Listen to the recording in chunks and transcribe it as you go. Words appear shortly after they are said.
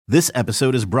This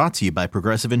episode is brought to you by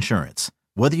Progressive Insurance.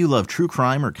 Whether you love true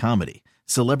crime or comedy,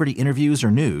 celebrity interviews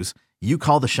or news, you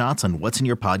call the shots on what's in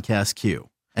your podcast queue.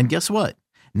 And guess what?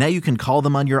 Now you can call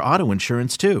them on your auto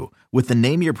insurance too with the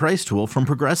Name Your Price tool from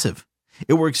Progressive.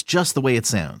 It works just the way it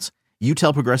sounds. You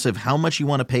tell Progressive how much you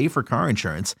want to pay for car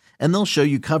insurance, and they'll show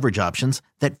you coverage options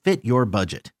that fit your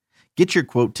budget. Get your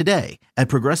quote today at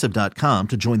Progressive.com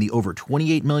to join the over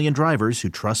 28 million drivers who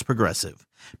trust Progressive.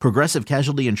 Progressive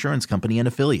Casualty Insurance Company and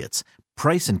Affiliates.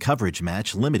 Price and coverage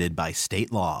match limited by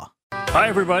state law. Hi,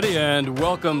 everybody, and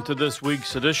welcome to this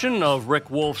week's edition of Rick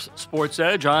Wolf's Sports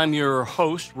Edge. I'm your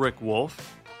host, Rick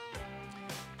Wolf.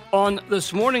 On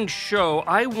this morning's show,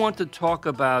 I want to talk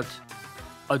about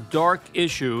a dark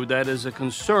issue that is a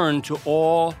concern to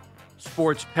all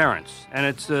sports parents. And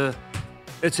it's an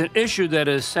issue that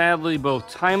is sadly both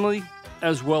timely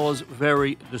as well as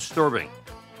very disturbing.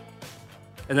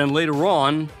 And then later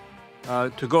on,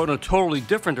 to go in a totally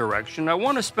different direction, I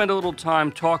want to spend a little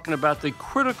time talking about the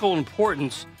critical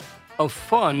importance of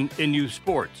fun in youth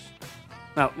sports.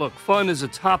 Now, look, fun is a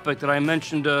topic that I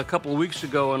mentioned a couple of weeks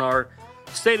ago in our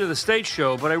State of the State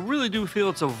show, but I really do feel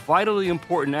it's a vitally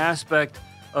important aspect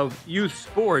of youth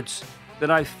sports that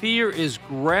I fear is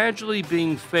gradually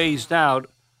being phased out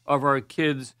of our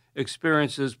kids'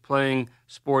 experiences playing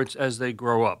sports as they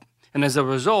grow up. And as a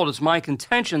result, it's my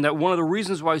contention that one of the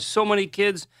reasons why so many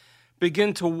kids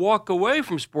begin to walk away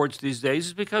from sports these days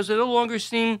is because they no longer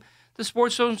the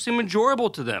sports don't seem enjoyable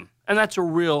to them. And that's a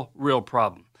real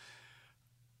problem.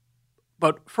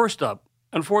 But first up,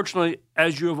 unfortunately,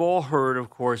 as you have all heard, of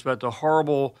course, about the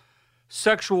horrible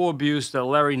sexual abuse that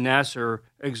Larry Nassar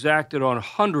exacted on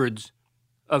hundreds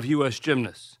of U.S.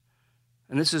 gymnasts.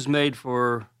 And this has made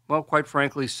for, well, quite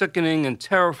frankly, sickening and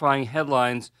terrifying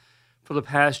headlines for the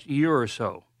past year or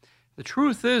so. The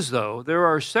truth is, though, there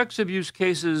are sex abuse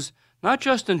cases not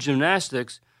just in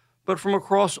gymnastics, but from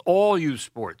across all youth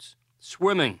sports: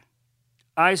 swimming,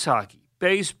 ice hockey,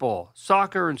 baseball,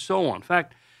 soccer, and so on. In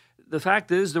fact, the fact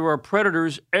is there are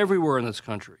predators everywhere in this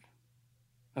country.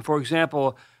 And for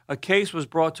example, a case was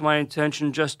brought to my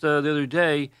attention just the other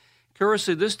day.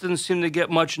 Curiously, this didn't seem to get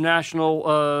much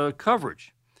national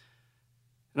coverage.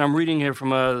 And I'm reading here from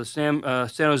the San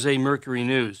Jose Mercury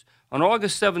News. On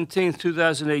August 17,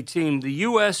 2018, the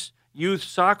U.S. Youth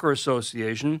Soccer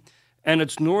Association and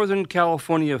its Northern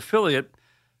California affiliate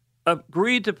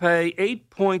agreed to pay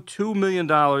 $8.2 million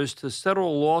to settle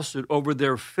a lawsuit over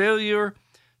their failure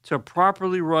to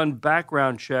properly run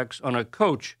background checks on a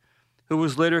coach who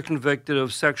was later convicted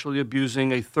of sexually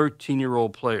abusing a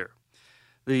 13-year-old player.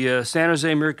 The San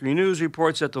Jose Mercury News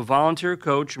reports that the volunteer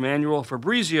coach, Manuel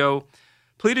Fabrizio,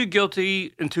 pleaded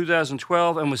guilty in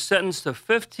 2012 and was sentenced to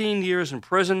 15 years in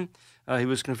prison. He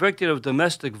was convicted of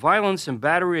domestic violence and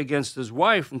battery against his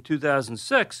wife in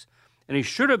 2006, and he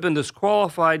should have been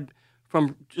disqualified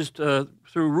from just through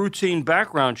routine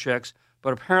background checks,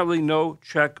 but apparently no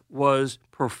check was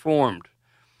performed.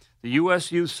 The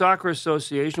U.S. Youth Soccer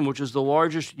Association, which is the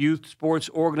largest youth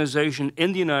sports organization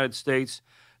in the United States,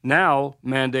 now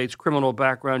mandates criminal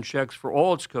background checks for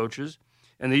all its coaches.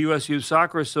 And the U.S. Youth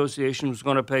Soccer Association was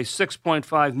going to pay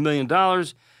 $6.5 million,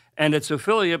 and its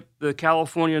affiliate, the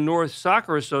California North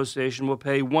Soccer Association, will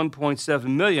pay $1.7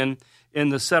 million in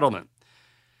the settlement.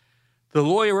 The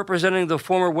lawyer representing the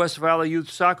former West Valley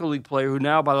Youth Soccer League player, who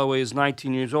now, by the way, is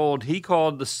 19 years old, he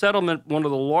called the settlement one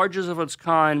of the largest of its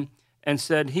kind and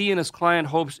said he and his client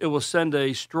hopes it will send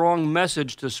a strong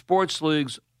message to sports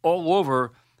leagues all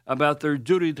over about their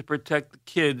duty to protect the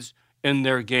kids in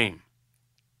their game.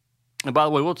 And by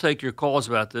the way, we'll take your calls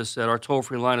about this at our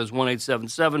toll-free line is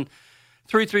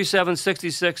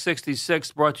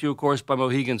 1-877-337-6666, brought to you, of course, by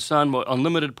Mohegan Sun.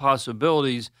 Unlimited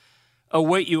possibilities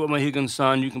await you at Mohegan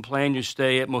Sun. You can plan your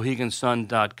stay at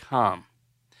mohegansun.com.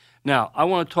 Now, I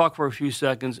want to talk for a few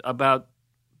seconds about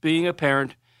being a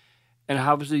parent and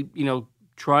obviously,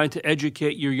 trying to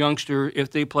educate your youngster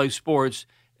if they play sports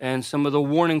and some of the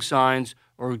warning signs,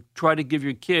 or try to give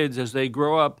your kids as they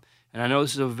grow up. And I know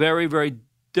this is a very, very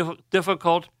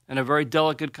difficult and a very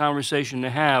delicate conversation to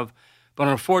have, but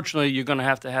unfortunately, you're going to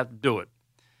have to do it.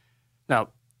 Now,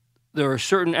 there are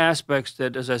certain aspects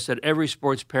that, as I said, every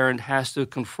sports parent has to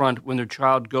confront when their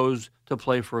child goes to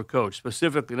play for a coach.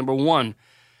 Specifically, number one,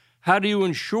 how do you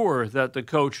ensure that the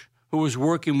coach who is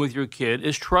working with your kid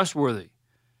is trustworthy?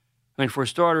 I mean, for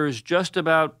starters, just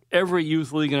about every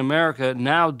youth league in America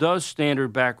now does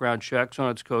standard background checks on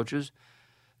its coaches.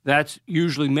 That's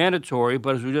usually mandatory,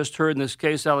 but as we just heard in this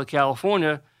case out of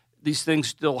California, these things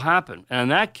still happen. And in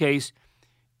that case,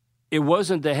 it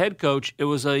wasn't the head coach, it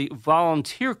was a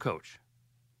volunteer coach.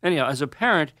 Anyhow, as a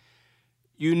parent,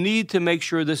 you need to make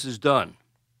sure this is done.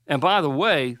 And by the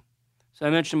way, as I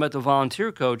mentioned about the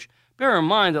volunteer coach, bear in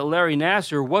mind that Larry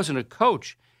Nassar wasn't a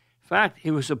coach. In fact,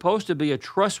 he was supposed to be a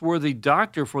trustworthy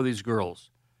doctor for these girls.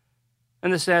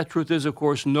 And the sad truth is, of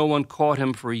course, no one caught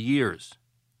him for years.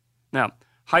 Now,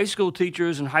 high school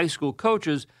teachers and high school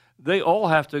coaches, they all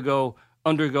have to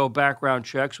undergo background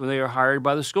checks when they are hired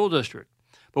by the school district.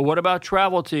 But what about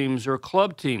travel teams or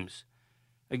club teams?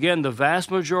 Again, the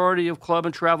vast majority of club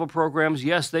and travel programs,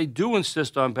 yes, they do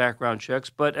insist on background checks,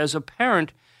 but as a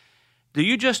parent, do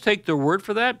you just take their word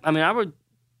for that? I mean,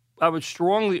 I would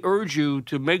strongly urge you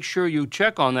to make sure you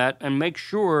check on that and make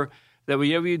sure that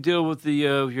whenever you deal with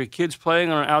your kids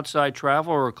playing on an outside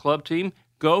travel or a club team,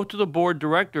 go to the board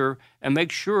director and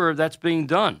make sure that's being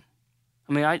done.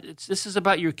 I mean, this is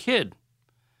about your kid.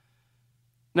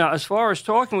 Now, as far as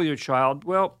talking with your child,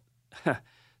 well,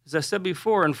 as I said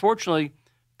before, unfortunately,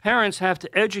 parents have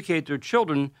to educate their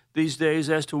children these days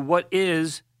as to what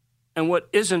is and what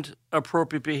isn't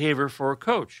appropriate behavior for a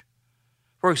coach.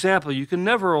 For example, you can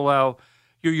never allow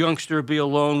your youngster to be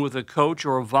alone with a coach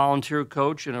or a volunteer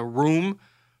coach in a room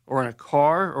or in a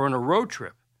car or on a road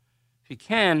trip. If you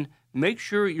can, make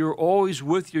sure you're always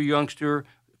with your youngster,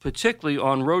 particularly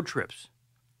on road trips.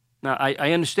 Now,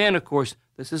 I understand, of course,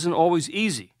 this isn't always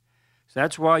easy. So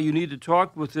that's why you need to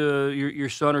talk with your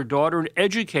son or daughter and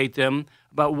educate them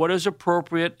about what is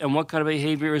appropriate and what kind of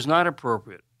behavior is not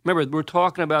appropriate. Remember, we're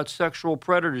talking about sexual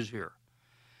predators here.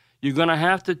 You're going to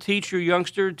have to teach your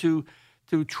youngster to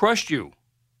trust you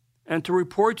and to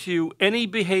report to you any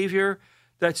behavior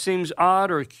that seems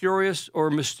odd or curious or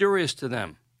mysterious to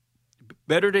them.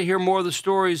 Better to hear more of the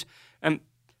stories and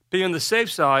be on the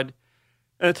safe side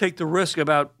and take the risk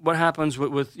about what happens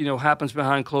happens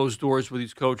behind closed doors with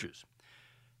these coaches.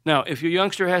 Now, if your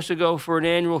youngster has to go for an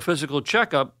annual physical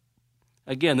checkup,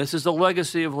 again, this is the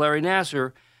legacy of Larry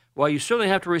Nassar. While you certainly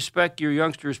have to respect your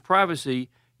youngster's privacy,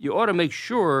 you ought to make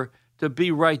sure to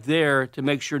be right there to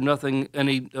make sure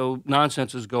any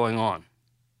nonsense is going on.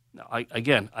 Now, I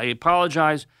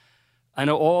apologize. I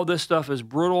know all this stuff is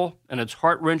brutal and it's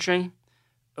heart-wrenching,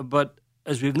 but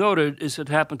as we've noted, it could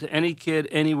happen to any kid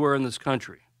anywhere in this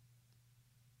country.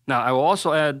 Now, I will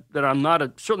also add that I'm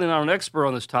certainly not an expert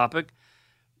on this topic,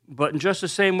 but in just the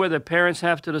same way that parents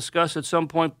have to discuss at some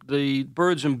point the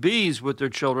birds and bees with their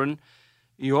children,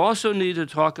 you also need to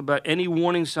talk about any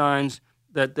warning signs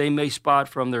that they may spot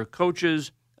from their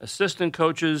coaches, assistant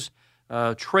coaches,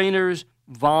 trainers,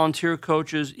 volunteer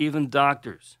coaches, even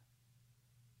doctors.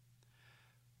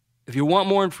 If you want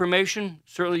more information,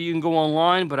 certainly you can go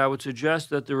online, but I would suggest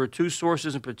that there are two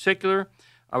sources in particular.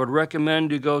 I would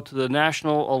recommend you go to the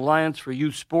National Alliance for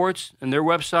Youth Sports and their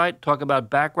website, talk about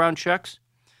background checks.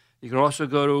 You can also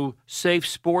go to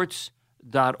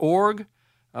safesports.org,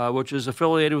 which is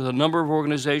affiliated with a number of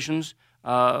organizations.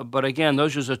 But again,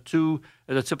 those are two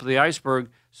at the tip of the iceberg.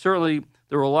 Certainly,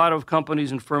 there are a lot of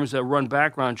companies and firms that run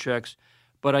background checks.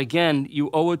 But again, you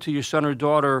owe it to your son or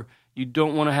daughter. You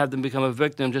don't want to have them become a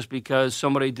victim just because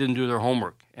somebody didn't do their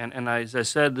homework. And as I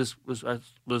said, this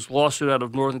lawsuit out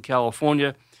of Northern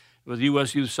California with the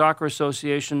U.S. Youth Soccer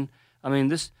Association. I mean,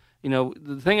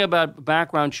 the thing about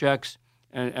background checks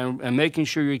and making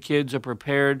sure your kids are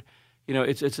prepared,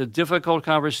 it's a difficult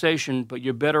conversation, but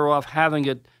you're better off having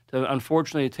it.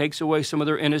 Unfortunately, it takes away some of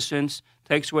their innocence,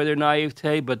 takes away their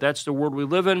naivete, but that's the world we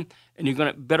live in, and you're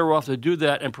going to better off to do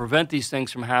that and prevent these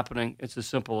things from happening. It's as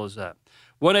simple as that.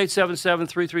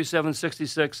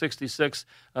 1-877-337-6666.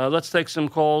 Let's take some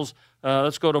calls.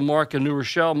 Let's go to Mark in New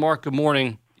Rochelle. Mark, good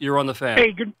morning. You're on the fan.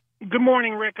 Hey, good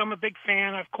morning, Rick. I'm a big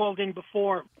fan. I've called in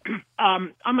before.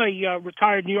 I'm a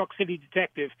retired New York City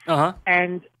detective,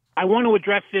 and I want to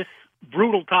address this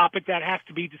brutal topic that has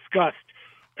to be discussed.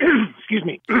 Excuse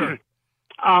me.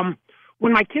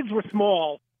 When my kids were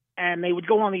small and they would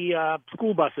go on the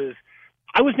school buses,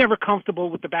 I was never comfortable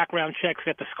with the background checks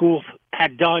that the schools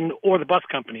had done or the bus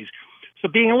companies. So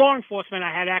being a law enforcement,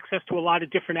 I had access to a lot of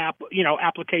different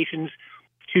applications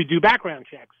to do background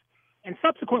checks. And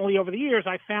subsequently, over the years,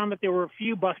 I found that there were a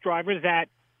few bus drivers that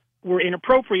were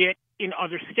inappropriate in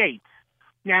other states.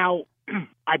 Now,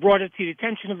 I brought it to the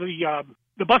attention of the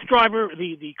bus driver,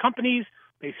 the companies.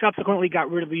 They subsequently got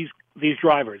rid of these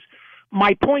drivers.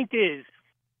 My point is,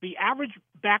 the average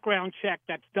background check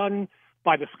that's done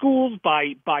by the schools,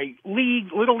 by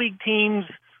leagues, little league teams,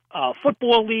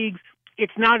 football leagues,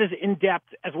 it's not as in-depth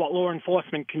as what law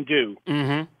enforcement can do.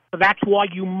 Mm-hmm. So that's why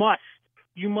you must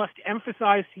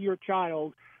emphasize to your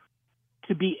child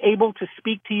to be able to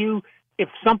speak to you. If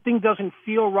something doesn't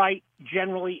feel right,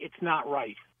 generally it's not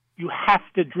right. You have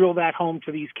to drill that home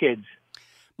to these kids.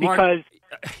 Because,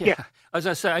 Mark, yeah. As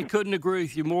I said, I couldn't agree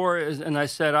with you more. And I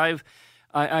said, I've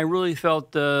I really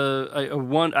felt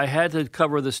I had to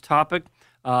cover this topic.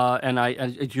 And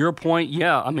to your point,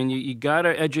 yeah, I mean, you got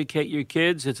to educate your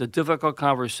kids. It's a difficult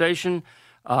conversation.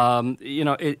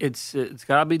 It's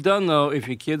got to be done, though, if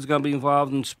your kid's going to be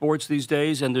involved in sports these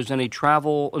days and there's any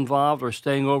travel involved or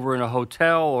staying over in a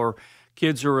hotel or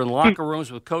kids are in locker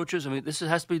rooms with coaches. I mean, this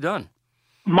has to be done.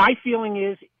 My feeling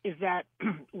is that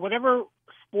whatever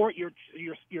sport your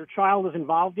child is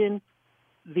involved in,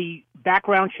 the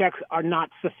background checks are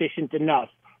not sufficient enough.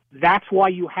 That's why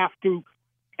you have to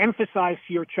emphasize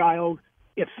to your child,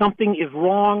 if something is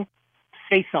wrong,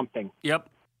 say something. Yep.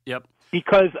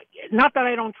 Because not that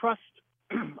I don't trust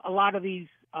a lot of these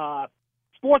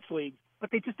sports leagues,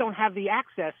 but they just don't have the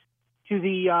access to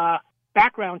the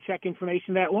background check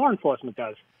information that law enforcement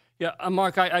does. Yeah,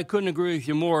 Mark, I couldn't agree with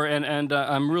you more, and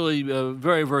I'm really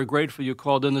very, very grateful you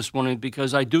called in this morning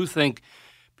because I do think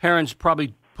parents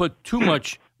probably put too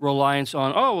much reliance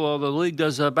on, the league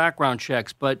does background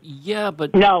checks, but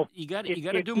no, you got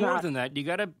to do more than that. You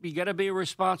got to be a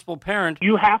responsible parent.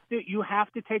 You have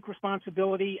to take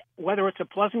responsibility, whether it's a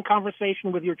pleasant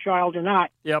conversation with your child or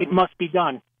not. Yep. It must be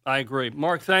done. I agree,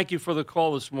 Mark. Thank you for the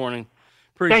call this morning.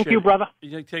 Thank you, brother.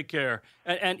 Take care.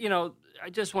 And I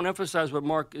just want to emphasize what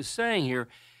Mark is saying here.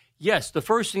 Yes, the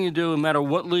first thing you do, no matter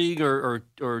what league or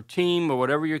team or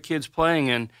whatever your kid's playing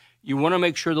in, you want to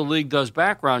make sure the league does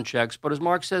background checks. But as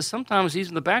Mark says, sometimes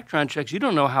even the background checks, you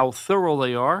don't know how thorough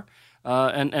they are.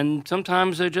 And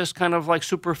sometimes they're just kind of like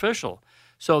superficial.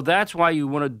 So that's why you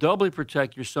want to doubly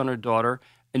protect your son or daughter.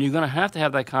 And you're going to have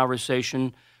that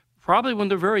conversation probably when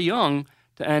they're very young.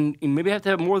 And you maybe have to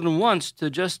have more than once to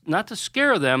just not to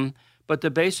scare them, but to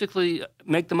basically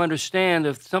make them understand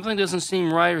if something doesn't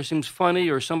seem right or seems funny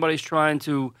or somebody's trying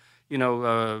to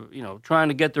trying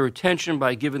to get their attention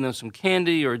by giving them some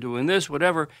candy or doing this,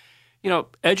 whatever,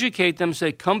 educate them,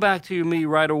 say, come back to me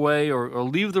right away or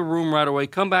leave the room right away,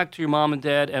 come back to your mom and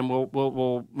dad, and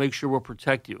we'll make sure we'll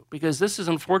protect you. Because this is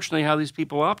unfortunately how these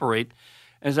people operate.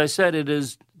 As I said, it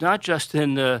is not just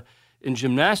in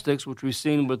gymnastics, which we've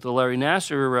seen with the Larry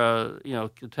Nassar,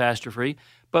 catastrophe,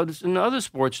 but it's in other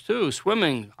sports too,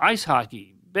 swimming, ice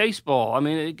hockey, baseball. I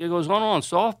mean, it goes on,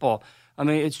 softball. I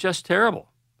mean, it's just terrible.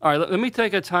 All right, let me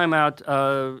take a timeout.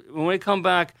 When we come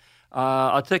back,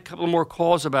 I'll take a couple more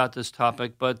calls about this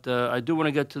topic, but I do want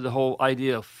to get to the whole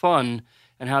idea of fun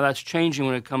and how that's changing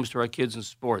when it comes to our kids in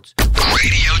sports. Radio.com.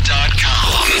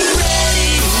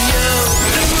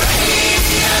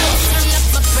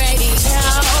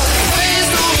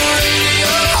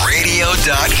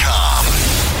 Radio.com.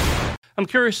 I'm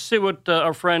curious to see what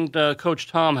our friend Coach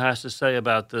Tom has to say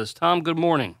about this. Tom, good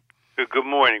morning. Good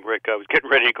morning, Rick. I was getting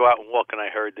ready to go out and walk, and I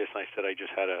heard this, and I said I just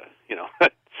had to,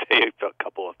 say a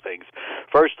couple of things.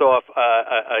 First off,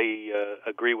 I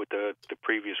agree with the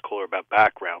previous caller about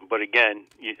background, but again,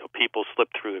 people slip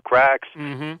through the cracks.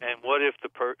 Mm-hmm. And what if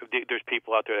there's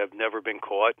people out there that have never been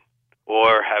caught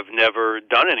or have never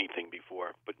done anything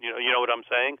before? But you know what I'm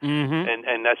saying? Mm-hmm.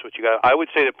 And that's what you got. I would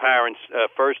say to parents,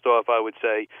 first off, I would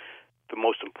say the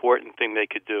most important thing they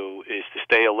could do is to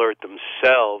stay alert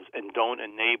themselves and don't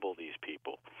enable these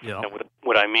people. Yeah. And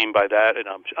what I mean by that,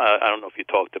 and I don't know if you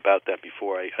talked about that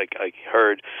before, I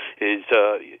heard, is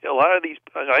a lot of these,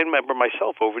 I remember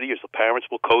myself over the years, the parents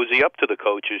will cozy up to the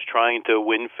coaches trying to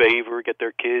win favor, get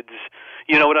their kids,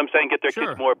 you know what I'm saying, get their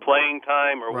Sure. kids more playing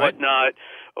time or Right. whatnot,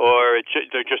 or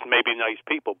they're just maybe nice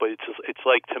people. But it's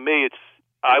like, to me,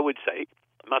 I would say,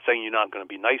 I'm not saying you're not going to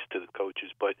be nice to the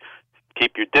coaches, but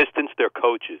keep your distance. They're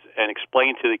coaches, and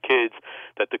explain to the kids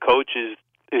that the coach is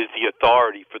the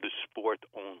authority for the sport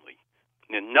only,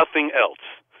 and nothing else.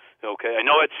 Okay, I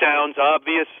know it sounds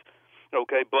obvious.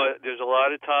 Okay, but there's a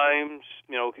lot of times,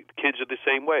 kids are the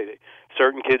same way.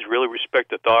 Certain kids really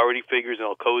respect authority figures, and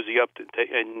they'll cozy up to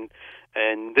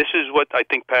and this is what I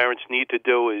think parents need to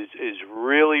do is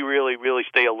really, really, really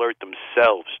stay alert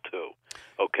themselves too.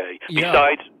 Okay,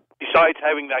 Yeah. Besides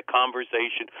having that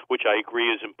conversation, which I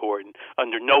agree is important,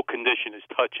 under no condition is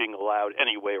touching allowed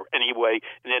anyway or any way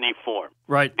in any form.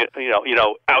 Right.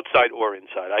 Outside or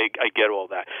inside. I get all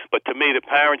that. But to me, the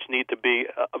parents need to be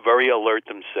very alert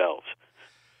themselves.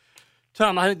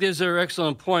 Tom, I think these are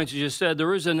excellent points. You just said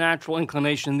there is a natural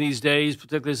inclination these days,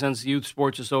 particularly since youth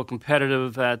sports are so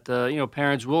competitive, that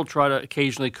parents will try to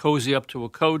occasionally cozy up to a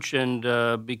coach and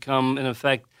become, in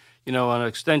effect, an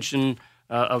extension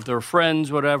of their friends,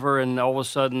 whatever, and all of a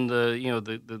sudden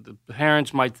the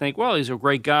parents might think, well, he's a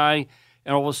great guy,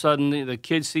 and all of a sudden the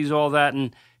kid sees all that,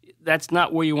 and that's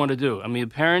not what you want to do. I mean,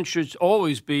 the parents should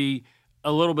always be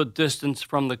a little bit distant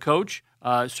from the coach.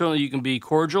 Certainly you can be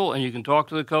cordial and you can talk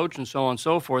to the coach and so on and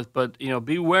so forth, but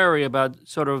be wary about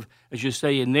sort of, as you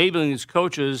say, enabling these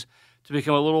coaches to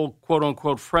become a little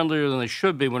quote-unquote friendlier than they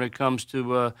should be when it comes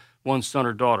to one's son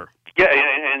or daughter. Yeah,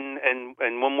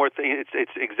 and one more thing,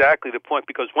 it's exactly the point,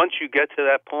 because once you get to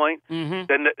that point,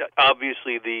 then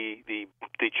obviously the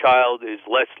child is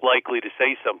less likely to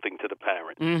say something to the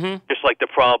parent. Just like the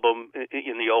problem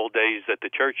in the old days that the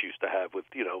church used to have with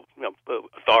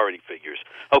authority figures.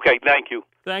 Okay, thank you.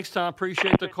 Thanks, Tom.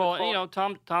 Appreciate the call.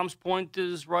 Tom's point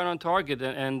is right on target,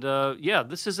 and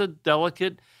this is a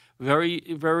delicate, very,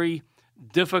 very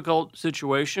difficult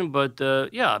situation, but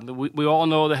we all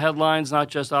know the headlines, not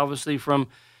just obviously from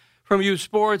youth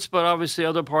sports, but obviously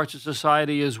other parts of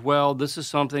society as well. This is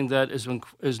something that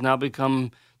is now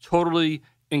become totally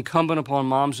incumbent upon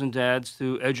moms and dads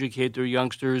to educate their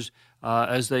youngsters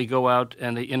as they go out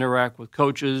and they interact with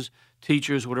coaches,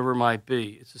 teachers, whatever it might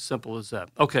be. It's as simple as that.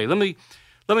 Okay, let me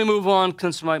move on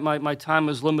since my time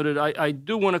is limited. I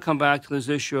do want to come back to this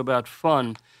issue about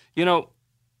fun.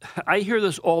 I hear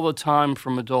this all the time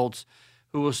from adults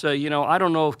who will say, I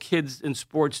don't know if kids in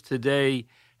sports today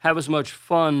have as much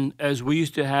fun as we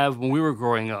used to have when we were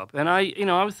growing up. And I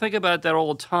would think about that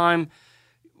all the time.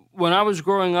 When I was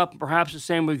growing up, perhaps the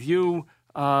same with you,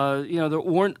 there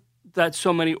weren't that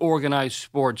so many organized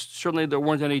sports. Certainly there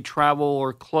weren't any travel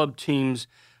or club teams.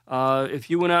 If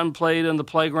you went out and played in the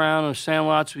playground or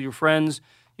sandlots with your friends,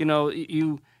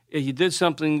 you did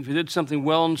something. If you did something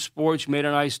well in sports, you made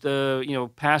a nice,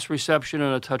 pass reception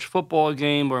in a touch football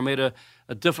game, or made a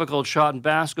difficult shot in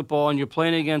basketball, and you're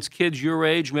playing against kids your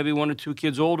age, maybe one or two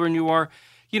kids older than you are.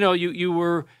 You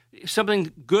were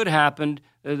something good happened.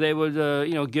 They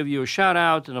would, give you a shout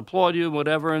out and applaud you,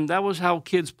 whatever, and that was how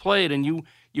kids played. And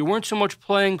you weren't so much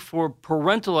playing for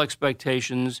parental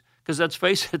expectations, because let's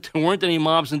face it, there weren't any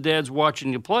moms and dads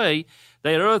watching you play.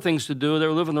 They had other things to do. They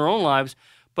were living their own lives.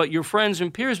 But your friends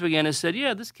and peers began to say,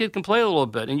 yeah, this kid can play a little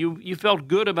bit. And you felt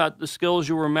good about the skills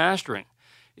you were mastering.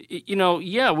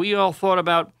 We all thought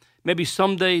about maybe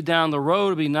someday down the road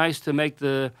it'd be nice to make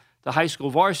the high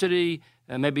school varsity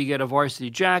and maybe get a varsity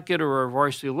jacket or a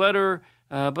varsity letter.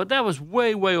 But that was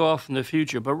way, way off in the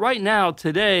future. But right now,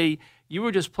 today, you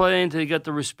were just playing to get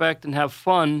the respect and have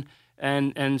fun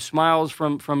and smiles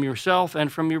from yourself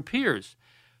and from your peers.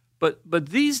 But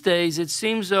these days, it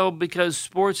seems, though, because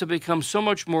sports have become so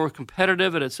much more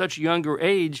competitive and at such a younger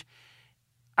age,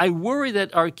 I worry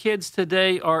that our kids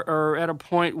today are at a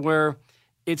point where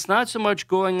it's not so much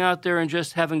going out there and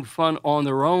just having fun on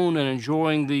their own and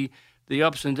enjoying the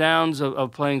ups and downs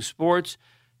of playing sports.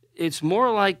 It's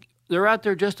more like they're out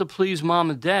there just to please mom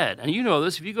and dad. And you know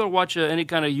this. If you go to watch any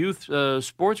kind of youth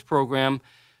sports program,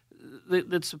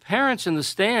 the parents in the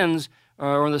stands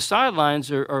or on the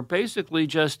sidelines are basically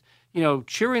just,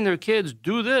 cheering their kids,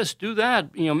 do this, do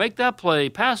that, make that play,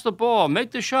 pass the ball,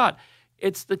 make the shot.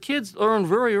 It's the kids learn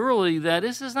very early that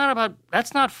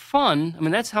that's not fun. I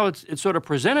mean, that's how it's sort of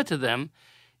presented to them.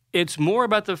 It's more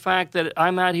about the fact that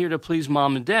I'm out here to please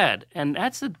mom and dad. And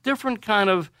that's a different kind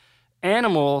of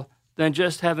animal than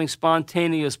just having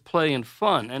spontaneous play and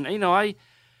fun. And,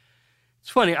 it's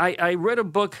funny. I read a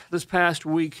book this past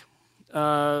week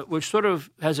which sort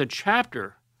of has a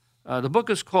chapter. The book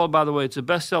is called, by the way, it's a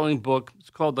best-selling book. It's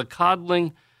called The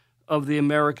Coddling of the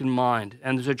American Mind.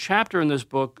 And there's a chapter in this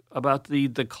book about the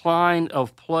decline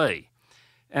of play.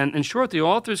 And in short, the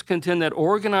authors contend that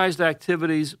organized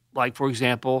activities like, for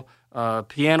example,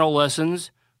 piano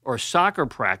lessons or soccer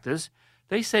practice,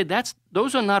 they say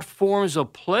those are not forms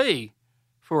of play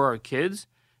for our kids.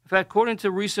 In fact, according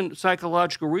to recent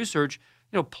psychological research,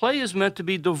 play is meant to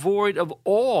be devoid of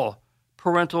all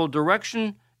parental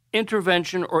direction,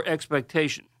 intervention, or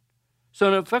expectation. So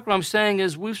in effect, what I'm saying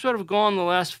is we've sort of gone the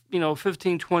last,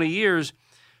 15, 20 years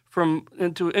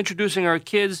into introducing our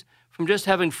kids from just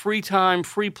having free time,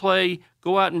 free play,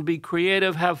 go out and be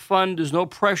creative, have fun. There's no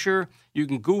pressure. You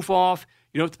can goof off.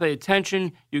 You don't have to pay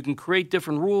attention. You can create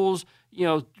different rules.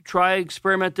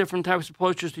 Experiment different types of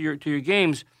approaches to your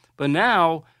games. But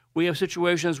now we have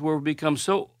situations where we become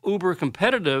so uber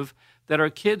competitive that our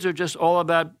kids are just all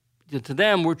about, to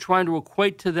them, we're trying to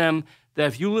equate to them that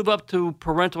if you live up to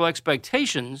parental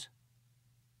expectations,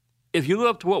 if you live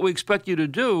up to what we expect you to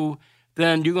do,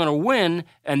 then you're going to win,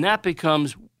 and that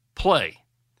becomes play.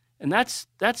 And that's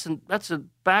a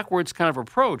backwards kind of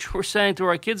approach. We're saying to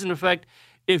our kids, in effect,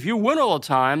 if you win all the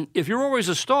time, if you're always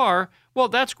a star, well,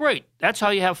 that's great. That's how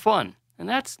you have fun. And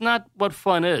that's not what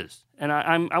fun is. And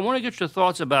I want to get your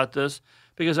thoughts about this,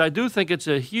 because I do think it's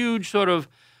a huge sort of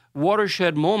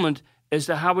watershed moment as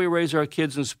to how we raise our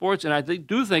kids in sports. And I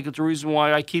do think it's the reason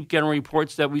why I keep getting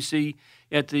reports that we see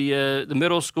at the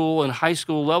middle school and high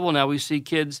school level now. We see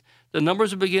kids, the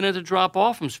numbers are beginning to drop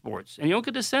off from sports. And you don't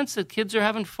get the sense that kids are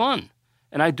having fun.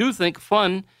 And I do think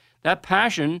fun, that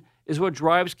passion, is what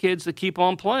drives kids to keep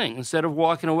on playing instead of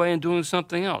walking away and doing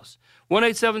something else.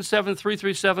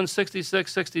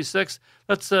 1-877-337-6666.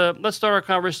 Let's start our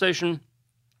conversation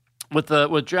with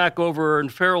Jack over in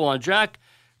Fairlawn. Jack,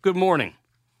 good morning.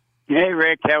 Hey,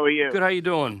 Rick. How are you? Good. How you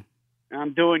doing?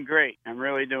 I'm doing great. I'm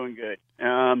really doing good.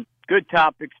 Good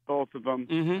topics, both of them.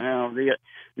 Mm-hmm.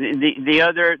 The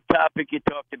other topic you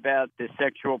talked about, the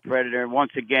sexual predator,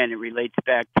 once again, it relates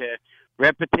back to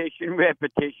repetition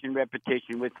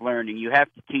with learning. You have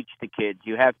to teach the kids.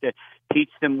 You have to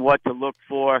teach them what to look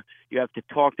for. You have to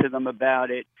talk to them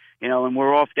about it. And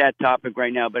we're off that topic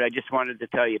right now, but I just wanted to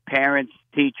tell you, parents,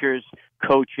 teachers,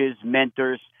 coaches,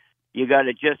 mentors, you got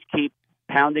to just keep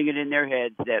pounding it in their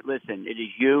heads that, listen, it is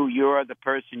you are the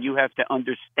person. You have to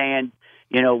understand,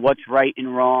 what's right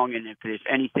and wrong. And if there's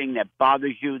anything that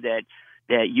bothers you that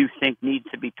you think needs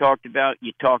to be talked about,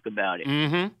 you talk about it.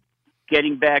 Mm-hmm.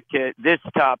 Getting back to this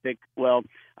topic, well,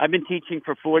 I've been teaching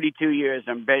for 42 years.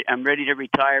 I'm ready to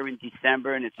retire in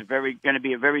December, and it's going to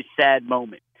be a very sad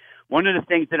moment. One of the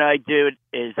things that I did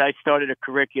is I started a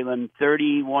curriculum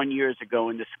 31 years ago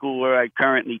in the school where I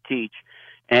currently teach.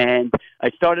 And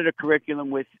I started a curriculum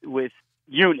with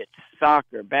units,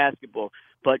 soccer, basketball.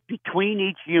 But between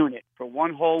each unit, for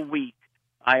one whole week,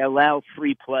 I allow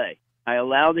free play. I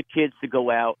allow the kids to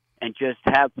go out and just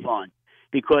have fun.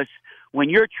 Because when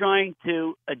you're trying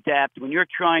to adapt, when you're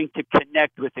trying to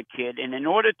connect with a kid, and in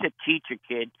order to teach a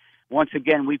kid, once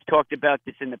again, we've talked about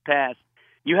this in the past,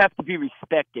 you have to be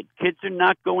respected. Kids are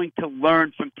not going to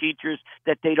learn from teachers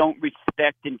that they don't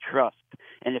respect and trust.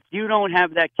 And if you don't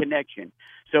have that connection,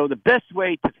 so the best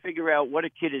way to figure out what a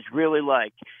kid is really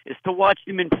like is to watch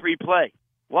them in free play.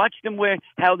 Watch them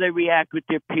how they react with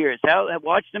their peers.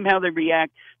 Watch them how they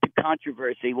react to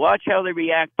controversy. Watch how they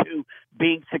react to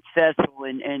being successful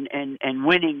and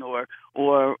winning or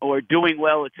doing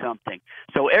well at something.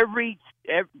 So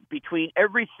between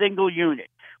every single unit,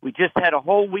 we just had a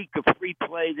whole week of free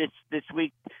play this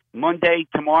week. Monday,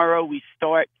 tomorrow, we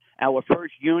start our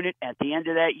first unit. At the end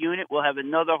of that unit, we'll have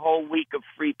another whole week of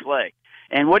free play.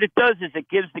 And what it does is it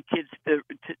gives the kids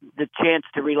the chance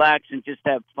to relax and just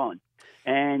have fun.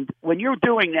 And when you're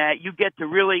doing that, you get to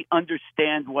really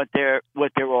understand what they're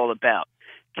all about.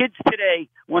 Kids today,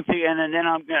 once again, and then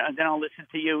I'll listen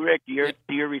to you, Rick, to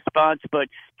your response. But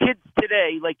kids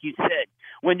today, like you said,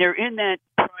 when they're in that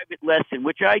private lesson,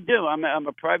 which I do, I'm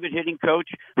a private hitting coach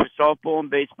for softball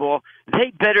and baseball. They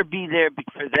better be there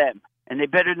for them, and they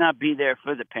better not be there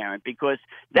for the parent, because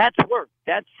that's work,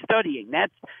 that's studying,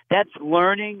 that's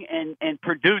learning and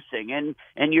producing, and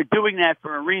you're doing that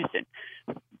for a reason.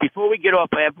 Before we get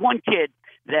off, I have one kid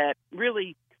that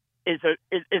really is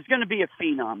going to be a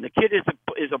phenom. The kid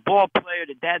is a ball player.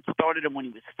 The dad started him when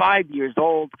he was 5 years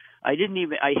old. I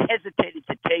hesitated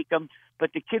to take him,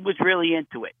 but the kid was really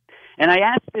into it. And I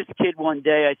asked this kid one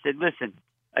day, I said, listen,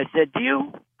 do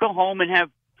you go home and have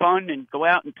fun and go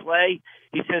out and play?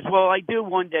 He says, well, I do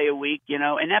one day a week,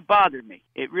 and that bothered me.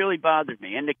 It really bothered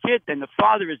me. And the kid and the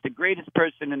father is the greatest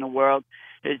person in the world.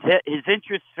 His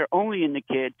interests are only in the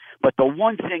kid. But the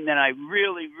one thing that I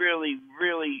really, really,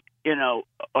 really,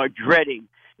 are dreading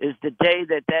is the day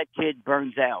that kid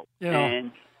burns out.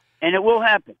 And it will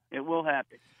happen. It will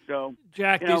happen. So,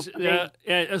 Jack,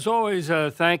 as always,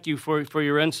 thank you for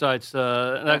your insights.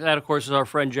 That, of course, is our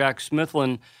friend Jack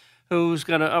Smithlin, who's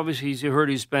got obviously, you heard,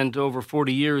 he's spent over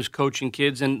 40 years coaching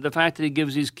kids, and the fact that he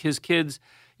gives his kids,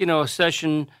 a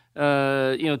session,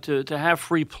 to have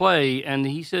free play, and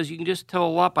he says you can just tell a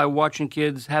lot by watching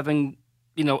kids having,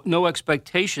 no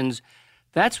expectations.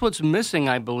 That's what's missing,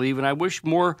 I believe, and I wish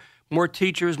more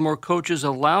teachers, more coaches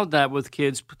allowed that with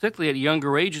kids, particularly at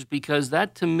younger ages, because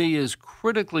that to me is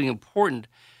critically important.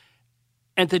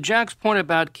 And to Jack's point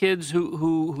about kids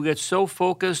who get so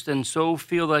focused and so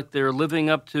feel like they're living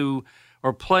up to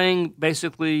or playing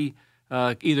basically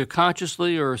either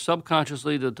consciously or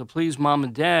subconsciously to please mom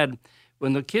and dad,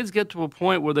 when the kids get to a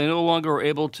point where they no longer are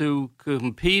able to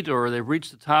compete or they've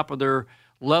reached the top of their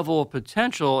level of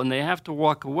potential and they have to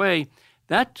walk away,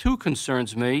 that too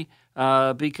concerns me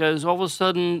because all of a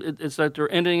sudden it's like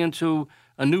they're entering into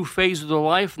a new phase of their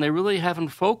life and they really haven't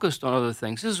focused on other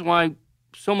things. This is why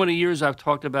so many years I've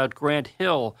talked about Grant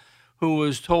Hill, who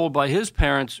was told by his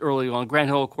parents early on. Grant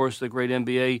Hill, of course, the great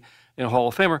NBA Hall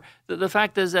of Famer. The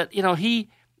fact is that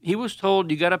he was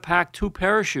told you got to pack 2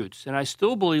 parachutes, and I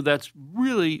still believe that's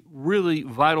really, really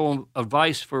vital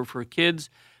advice for kids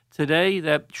today.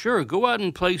 That sure, go out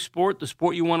and play the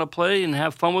sport you want to play, and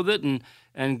have fun with it,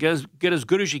 and get as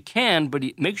good as you can.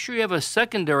 But make sure you have a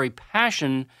secondary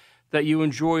passion that you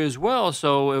enjoy as well.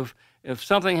 So if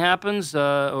something happens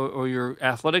or your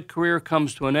athletic career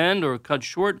comes to an end or cut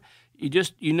short,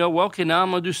 well, okay, now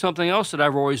I'm going to do something else that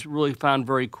I've always really found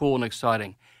very cool and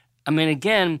exciting. I mean,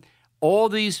 again, all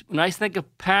these, when I think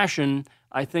of passion,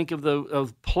 I think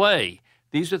of play.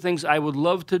 These are things I would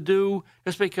love to do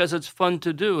just because it's fun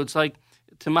to do. It's like,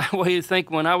 to my way of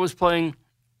thinking, when I was playing,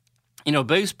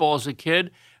 baseball as a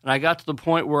kid, and I got to the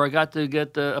point where I got to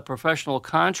get a professional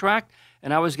contract,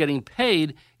 and I was getting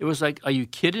paid, it was like, are you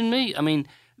kidding me? I mean,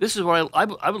 this is what I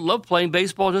would love playing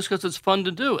baseball just because it's fun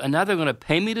to do, and now they're going to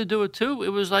pay me to do it too? It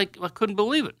was like, I couldn't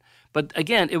believe it. But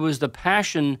again, it was the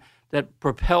passion that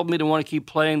propelled me to want to keep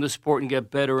playing the sport and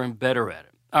get better and better at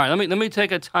it. All right, let me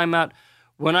take a timeout.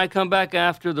 When I come back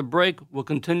after the break, we'll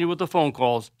continue with the phone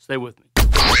calls. Stay with me. Radio.com.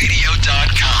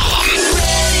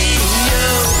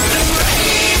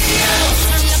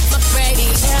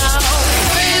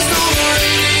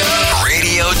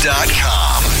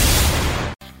 Radio.com.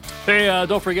 Hey,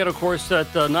 don't forget, of course,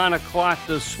 at 9 o'clock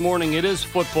this morning, it is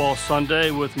Football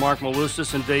Sunday with Mark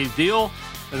Malusis and Dave Deal.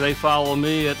 They follow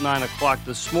me at 9 o'clock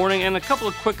this morning. And a couple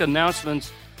of quick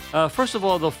announcements. First of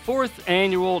all, the 4th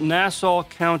annual Nassau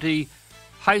County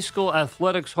High School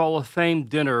Athletics Hall of Fame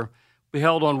dinner will be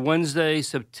held on Wednesday,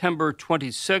 September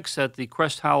 26th at the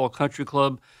Crest Howell Country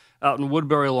Club out in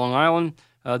Woodbury, Long Island.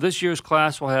 This year's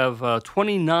class will have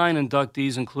 29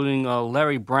 inductees, including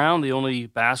Larry Brown, the only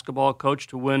basketball coach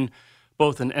to win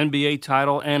both an NBA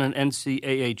title and an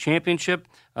NCAA championship,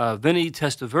 Vinny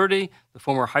Testaverde, the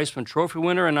former Heisman Trophy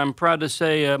winner, and I'm proud to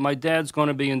say my dad's going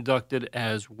to be inducted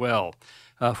as well.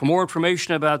 For more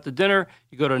information about the dinner,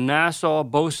 you go to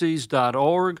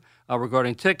nassauboces.org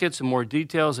regarding tickets and more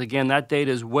details. Again, that date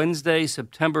is Wednesday,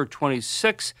 September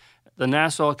 26th, the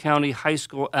Nassau County High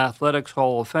School Athletics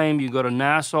Hall of Fame. You go to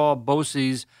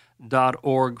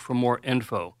nassauboces.org for more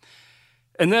info.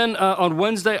 And then on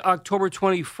Wednesday, October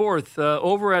 24th,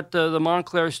 over at the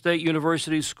Montclair State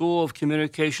University School of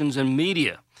Communications and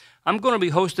Media, I'm going to be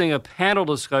hosting a panel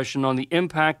discussion on the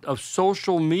impact of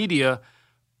social media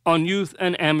on youth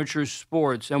and amateur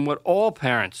sports and what all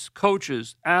parents,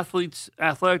 coaches, athletes,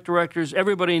 athletic directors,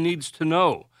 everybody needs to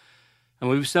know. And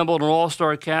we've assembled an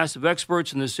all-star cast of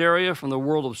experts in this area from the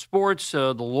world of sports,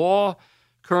 the law,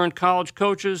 current college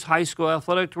coaches, high school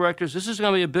athletic directors. This is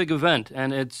going to be a big event,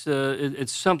 and it's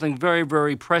something very,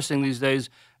 very pressing these days,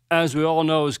 as we all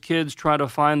know, as kids try to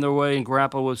find their way and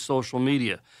grapple with social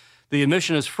media. The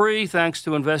admission is free thanks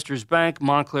to Investors Bank,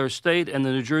 Montclair State, and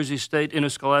the New Jersey State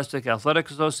Interscholastic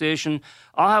Athletics Association.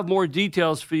 I'll have more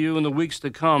details for you in the weeks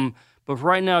to come, but for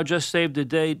right now, just save the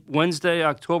date, Wednesday,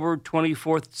 October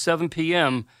 24th, 7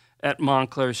 p.m. at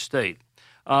Montclair State.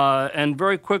 And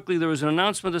very quickly, there was an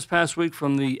announcement this past week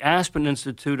from the Aspen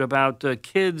Institute about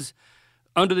kids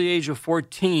under the age of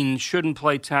 14 shouldn't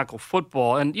play tackle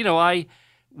football. And,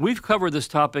 we've covered this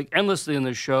topic endlessly in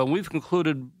this show, and we've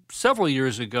concluded several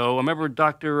years ago. I remember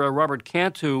Dr. Robert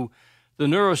Cantu, the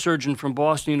neurosurgeon from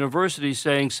Boston University,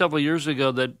 saying several years ago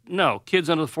that, no, kids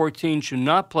under 14 should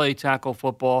not play tackle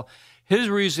football. His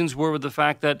reasons were with the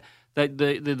fact that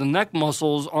the neck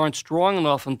muscles aren't strong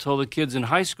enough until the kids in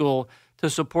high school to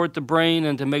support the brain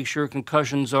and to make sure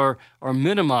concussions are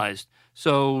minimized.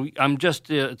 So I'm just,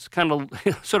 it's kind of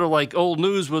sort of like old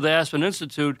news with the Aspen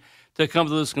Institute to come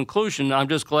to this conclusion. I'm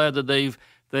just glad that they've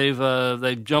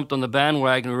jumped on the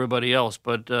bandwagon of everybody else.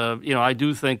 But, I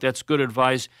do think that's good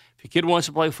advice. If your kid wants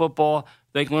to play football,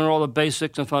 they can learn all the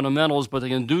basics and fundamentals, but they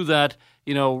can do that,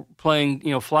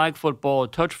 playing, flag football or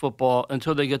touch football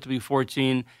until they get to be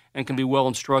 14 and can be well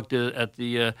instructed at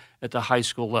the high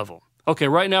school level. Okay,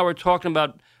 right now we're talking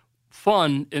about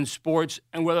fun in sports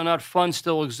and whether or not fun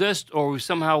still exists or we've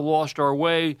somehow lost our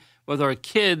way with our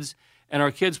kids and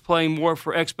our kids playing more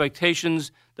for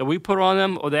expectations that we put on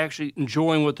them or they're actually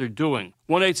enjoying what they're doing.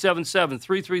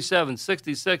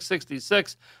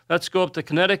 1-877-337-6666. Let's go up to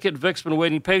Connecticut. Vic's been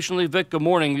waiting patiently. Vic, good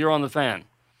morning. You're on the Fan.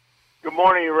 Good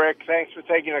morning, Rick. Thanks for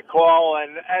taking a call.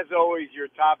 And as always, your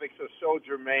topics are so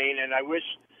germane, and I wish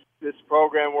this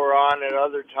program were on at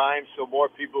other times so more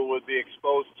people would be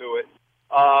exposed to it.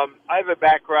 I have a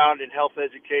background in health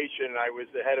education. I was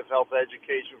the head of health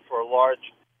education for a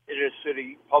large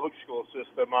inner-city public school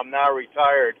system. I'm now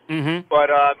retired. Mm-hmm. But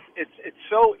it's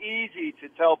so easy to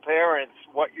tell parents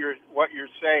what you're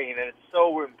saying, and it's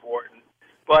so important.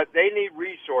 But they need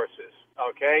resources,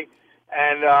 okay?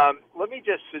 And let me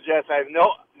just suggest, I have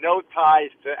no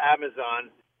ties to Amazon,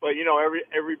 but,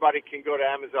 everybody can go to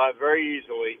Amazon very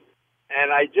easily.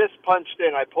 And I just punched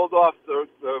in. I pulled off the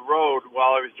road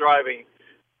while I was driving.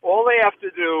 All they have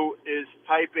to do is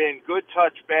type in good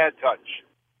touch, bad touch,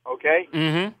 okay?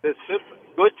 Mm-hmm. The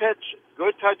good touch,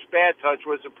 bad touch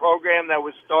was a program that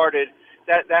was started,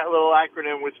 that little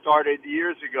acronym was started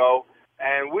years ago,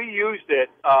 and we used it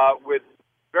with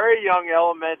very young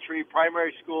elementary,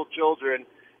 primary school children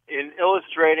in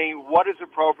illustrating what is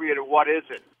appropriate and what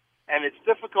isn't. And it's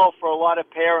difficult for a lot of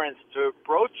parents to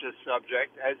broach this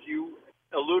subject, as you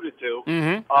alluded to,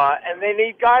 and they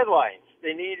need guidelines.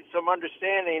 They need some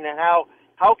understanding and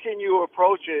how can you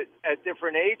approach it at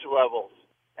different age levels.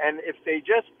 And if they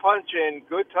just punch in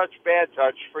good touch, bad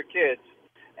touch for kids,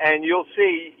 and you'll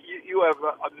see you have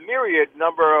a myriad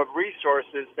number of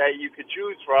resources that you could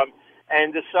choose from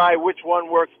and decide which one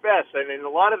works best. And in a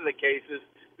lot of the cases,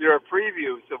 there are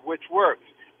previews of which works.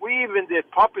 We even did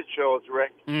puppet shows,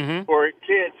 Rick, for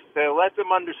kids to let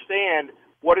them understand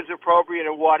what is appropriate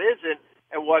and what isn't.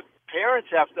 And what parents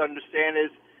have to understand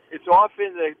is it's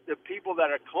often the people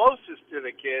that are closest to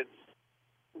the kids,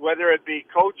 whether it be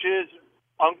coaches,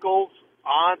 uncles,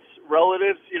 aunts,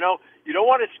 relatives, you don't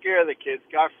want to scare the kids,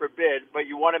 God forbid, but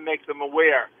you want to make them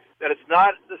aware that it's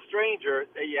not the stranger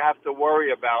that you have to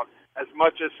worry about as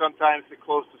much as sometimes the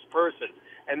closest person.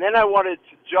 And then I wanted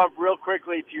to jump real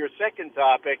quickly to your second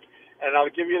topic, and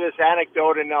I'll give you this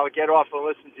anecdote and I'll get off and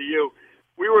listen to you.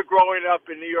 We were growing up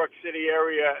in New York City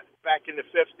area back in the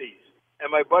 50s, and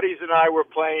my buddies and I were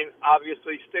playing,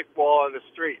 obviously, stickball on the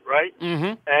street, right?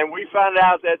 And we found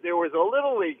out that there was a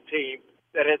Little League team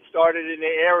that had started in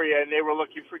the area, and they were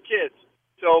looking for kids.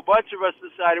 So a bunch of us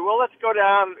decided, well, let's go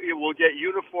down. We'll get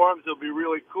uniforms. It'll be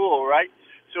really cool, right?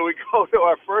 So we go to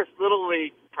our first Little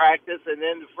League practice, and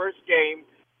then the first game.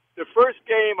 The first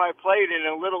game I played in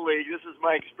a Little League, this is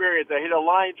my experience, I hit a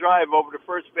line drive over the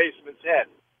first baseman's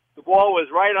head. The ball was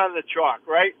right on the chalk,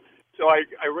 right? So I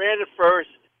ran to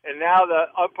first, and now the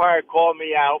umpire called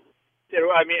me out. He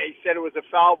said it was a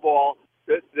foul ball.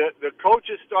 The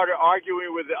coaches started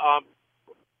arguing with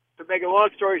to make a long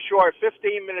story short,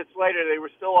 15 minutes later, they were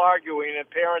still arguing, and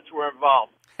parents were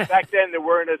involved. Back then, there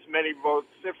weren't as many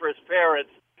vociferous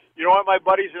parents. You know what my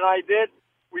buddies and I did?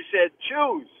 We said,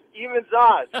 choose, evens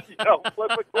odds,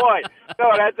 flip a coin.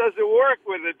 No, that doesn't work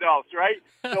with adults, right?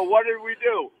 So what did we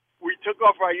do? We took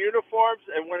off our uniforms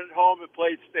and went home and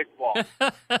played stickball.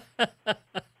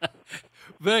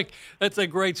 Vic, that's a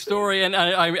great story, and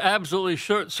I'm absolutely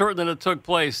certain that it took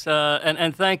place.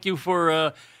 And thank you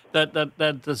for that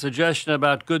the suggestion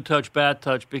about good touch, bad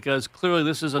touch, because clearly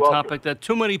this is a topic that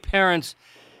too many parents,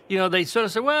 they sort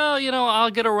of say, well,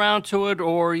 I'll get around to it,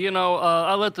 or,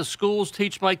 I'll let the schools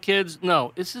teach my kids.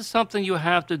 No, this is something you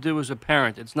have to do as a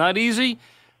parent. It's not easy,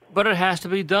 but it has to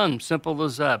be done. Simple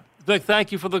as that. Vic,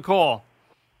 thank you for the call.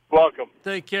 Welcome.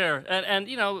 Take care. And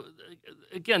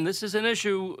again, this is an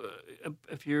issue.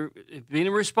 If you're being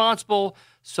responsible,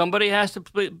 somebody has to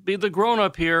be the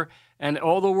grown-up here. And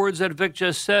all the words that Vic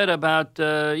just said about,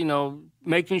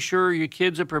 making sure your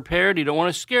kids are prepared, you don't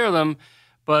want to scare them.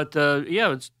 But,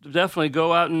 it's definitely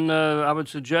go out and I would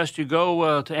suggest you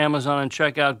go to Amazon and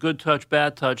check out Good Touch,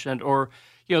 Bad Touch, or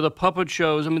the puppet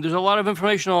shows. I mean, there's a lot of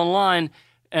information online,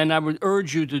 and I would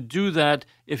urge you to do that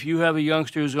if you have a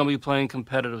youngster who's going to be playing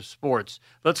competitive sports.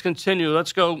 Let's continue.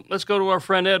 Let's go to our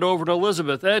friend Ed over to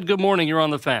Elizabeth. Ed, good morning. You're on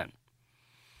the Fan.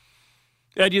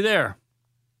 Ed, you there?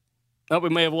 Oh, we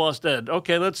may have lost Ed.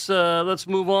 Okay, let's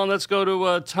move on. Let's go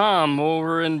to Tom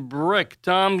over in Brick.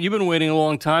 Tom, you've been waiting a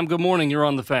long time. Good morning. You're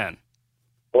on the Fan.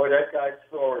 Boy, that guy's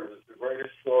story was the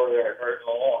greatest story I've heard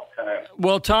in a long time.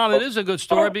 Well, Tom, it is a good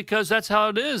story because that's how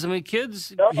it is. I mean,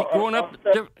 kids growing up,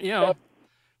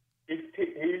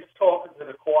 He's talking to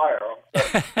the choir.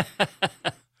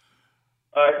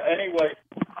 Anyway,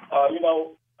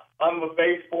 I'm a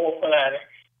baseball fanatic.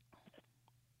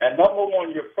 And number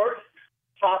one, your first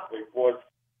topic was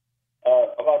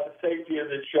about the safety of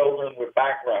the children with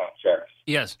background checks.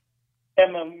 Yes.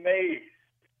 I'm amazed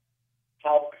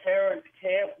how parents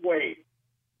can't wait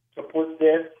to put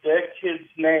their kid's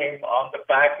name on the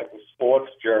back of a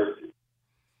sports jersey.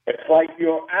 It's like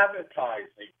you're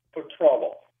advertising for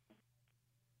trouble.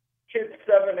 Kids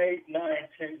 7, 8, 9,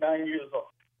 10, 9 years old.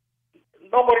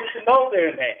 Nobody should know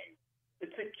their name.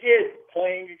 It's a kid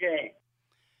playing a game.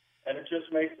 And it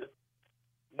just makes it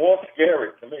more scary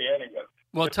to me anyway.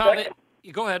 Well, Tom,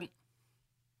 go ahead.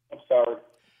 I'm sorry.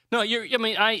 No,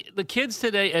 the kids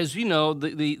today, as you know,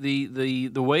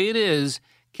 the way it is,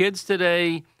 kids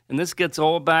today, and this gets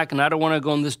all back, and I don't want to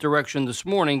go in this direction this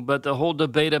morning, but the whole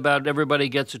debate about everybody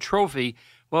gets a trophy.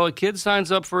 Well, a kid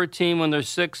signs up for a team when they're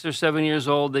 6 or 7 years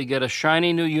old. They get a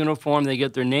shiny new uniform. They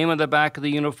get their name on the back of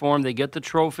the uniform. They get the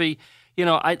trophy.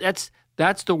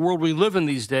 That's the world we live in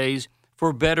these days,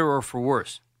 for better or for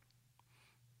worse.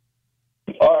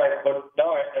 All right, but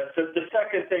the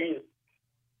second thing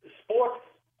is sports.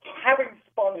 Having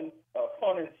fun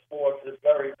in sports is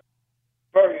very,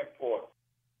 very important.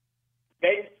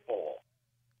 Baseball.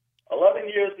 11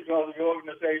 years ago, the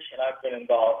organization I've been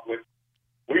involved with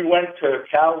to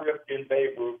Cal Ripken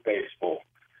Babe Ruth baseball.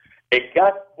 It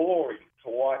got boring to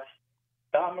watch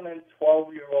dominant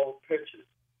 12-year-old pitchers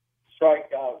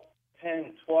strike out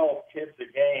 10, 12 kids a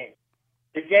game.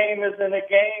 The game isn't a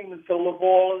game until the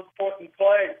ball is put in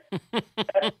play.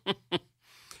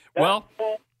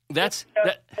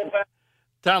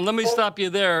 Tom, let me stop you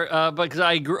there because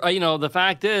I agree. The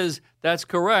fact is that's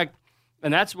correct,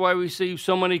 and that's why we see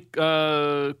so many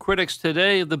critics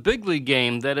today of the big league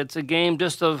game, that it's a game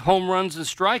just of home runs and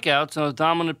strikeouts and of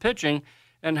dominant pitching.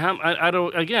 And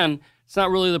it's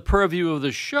not really the purview of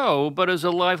the show, but as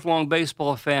a lifelong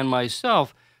baseball fan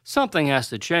myself, something has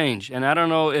to change. And I don't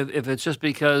know if it's just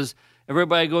because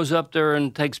everybody goes up there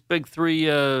and takes big three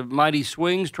mighty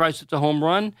swings, tries to hit the home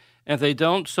run. And if they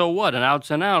don't, so what? An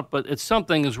out's an out. But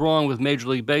something is wrong with Major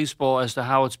League Baseball as to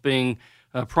how it's being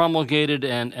promulgated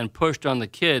and pushed on the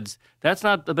kids. That's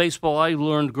not the baseball I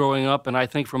learned growing up. And I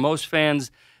think for most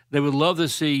fans, they would love to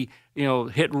see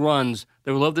hit runs.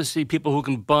 They would love to see people who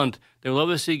can bunt. They would love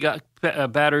to see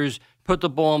batters put the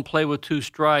ball in play with 2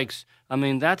 strikes. I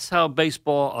mean, that's how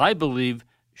baseball, I believe,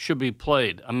 should be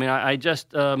played. I mean, I just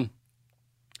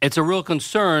it's a real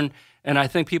concern. And I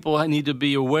think people need to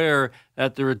be aware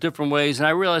that there are different ways. And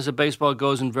I realize that baseball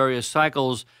goes in various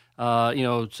cycles.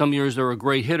 Some years there are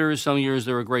great hitters, some years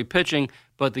there are great pitching.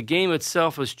 But the game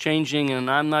itself is changing, and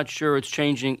I'm not sure it's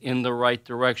changing in the right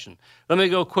direction. Let me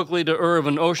go quickly to Irv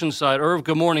in Oceanside. Irv,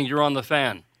 good morning. You're on the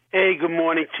Fan. Hey, good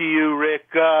morning to you,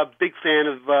 Rick. Big fan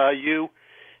of you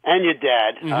and your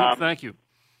dad. Mm-hmm, thank you.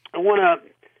 I want to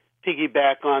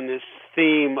piggyback on this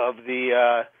theme of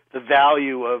the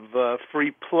value of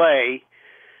free play.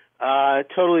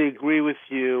 Totally agree with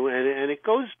you, and it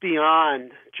goes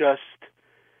beyond just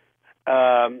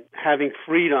having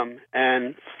freedom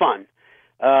and fun.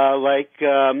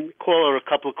 A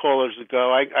couple of callers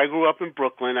ago, I grew up in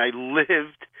Brooklyn. I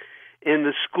lived in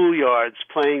the schoolyards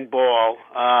playing ball.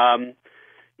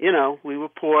 We were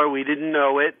poor. We didn't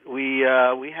know it. We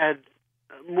had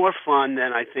more fun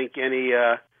than I think any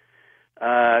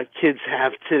kids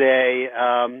have today,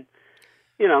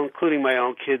 including my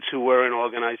own kids who were in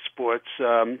organized sports,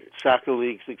 soccer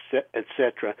leagues, et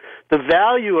cetera. The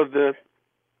value of the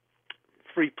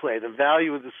free play, the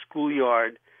value of the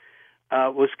schoolyard,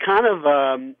 was kind of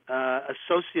a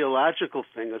sociological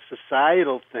thing, a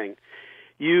societal thing.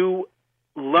 You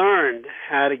learned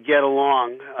how to get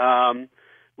along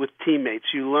with teammates.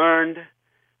 You learned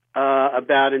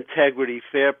about integrity,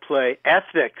 fair play,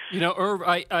 ethics. Irv,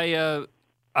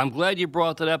 I'm glad you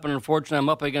brought that up, and unfortunately I'm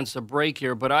up against a break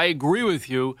here, but I agree with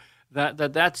you that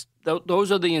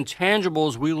those are the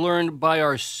intangibles we learned by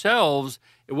ourselves.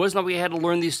 It wasn't that we had to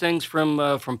learn these things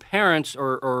from parents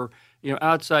or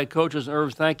outside coaches.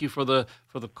 Irv, thank you for the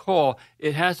call.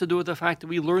 It has to do with the fact that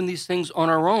we learned these things on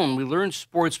our own. We learned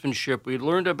sportsmanship. We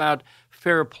learned about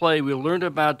fair play. We learned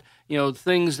about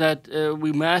things that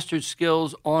we mastered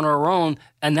skills on our own,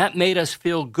 and that made us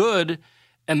feel good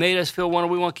and made us feel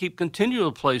we want to keep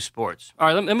continuing to play sports. All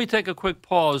right, let me take a quick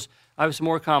pause. I have some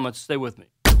more comments. Stay with me.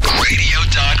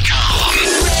 Radio.com.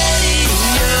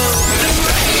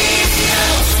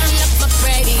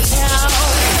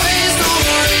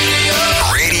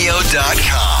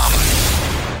 Radio.com.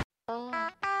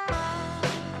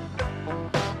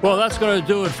 Well, that's going to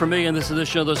do it for me in this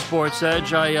edition of the Sports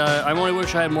Edge. I only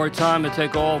wish I had more time to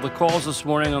take all the calls this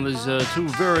morning on these 2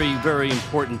 very, very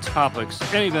important topics.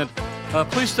 In any event,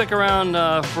 please stick around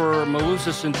for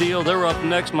Malusis and Deal. They're up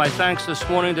next. My thanks this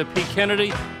morning to Pete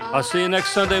Kennedy. I'll see you next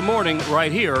Sunday morning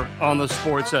right here on the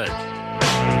Sports Edge.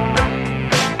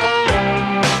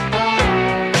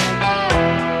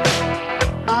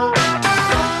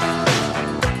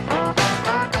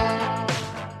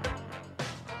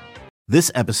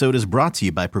 This episode is brought to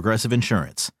you by Progressive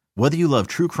Insurance. Whether you love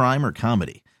true crime or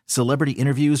comedy, celebrity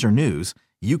interviews or news,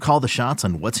 you call the shots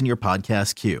on what's in your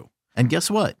podcast queue. And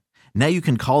guess what? Now you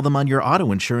can call them on your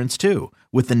auto insurance too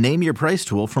with the Name Your Price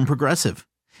tool from Progressive.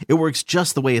 It works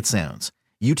just the way it sounds.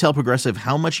 You tell Progressive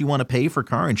how much you want to pay for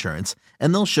car insurance,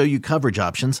 and they'll show you coverage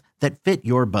options that fit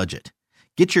your budget.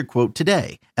 Get your quote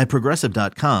today at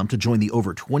Progressive.com to join the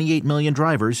over 28 million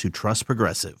drivers who trust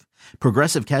Progressive.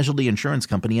 Progressive Casualty Insurance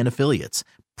Company and Affiliates.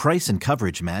 Price and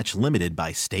coverage match limited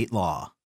by state law.